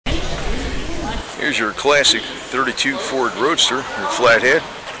Here's your classic 32 Ford Roadster, your flathead.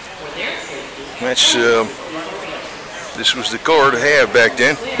 That's this was the car to have back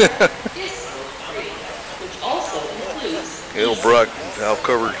then. Edelbrock valve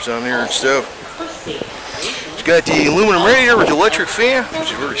covers on there and stuff. It's got the aluminum radiator with the electric fan,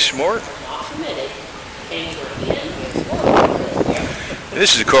 which is very smart. And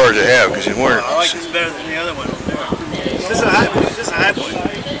this is the car to have because in winter. I like this better than the other one over there. This is a high boy.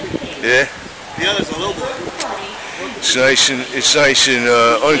 Yeah. The other's a little boy. It's nice and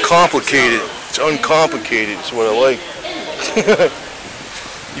uncomplicated. It's uncomplicated. It's what I like.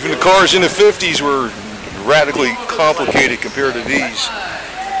 Even the cars in the 50s were radically complicated compared to these.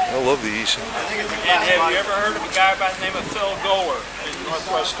 I love these. And have you ever heard of a guy by the name of Phil Goer in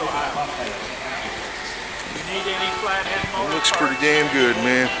Northwest Ohio? You need any flathead motor? It looks pretty damn good,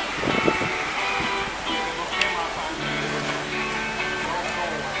 man.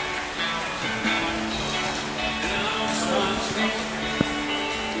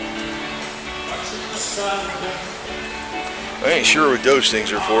 I ain't sure what those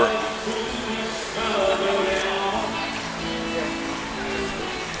things are for.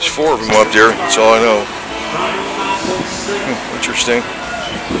 There's 4 of them up there, that's all I know. Interesting.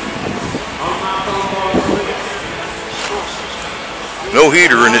 No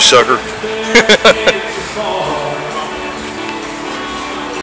heater in this sucker.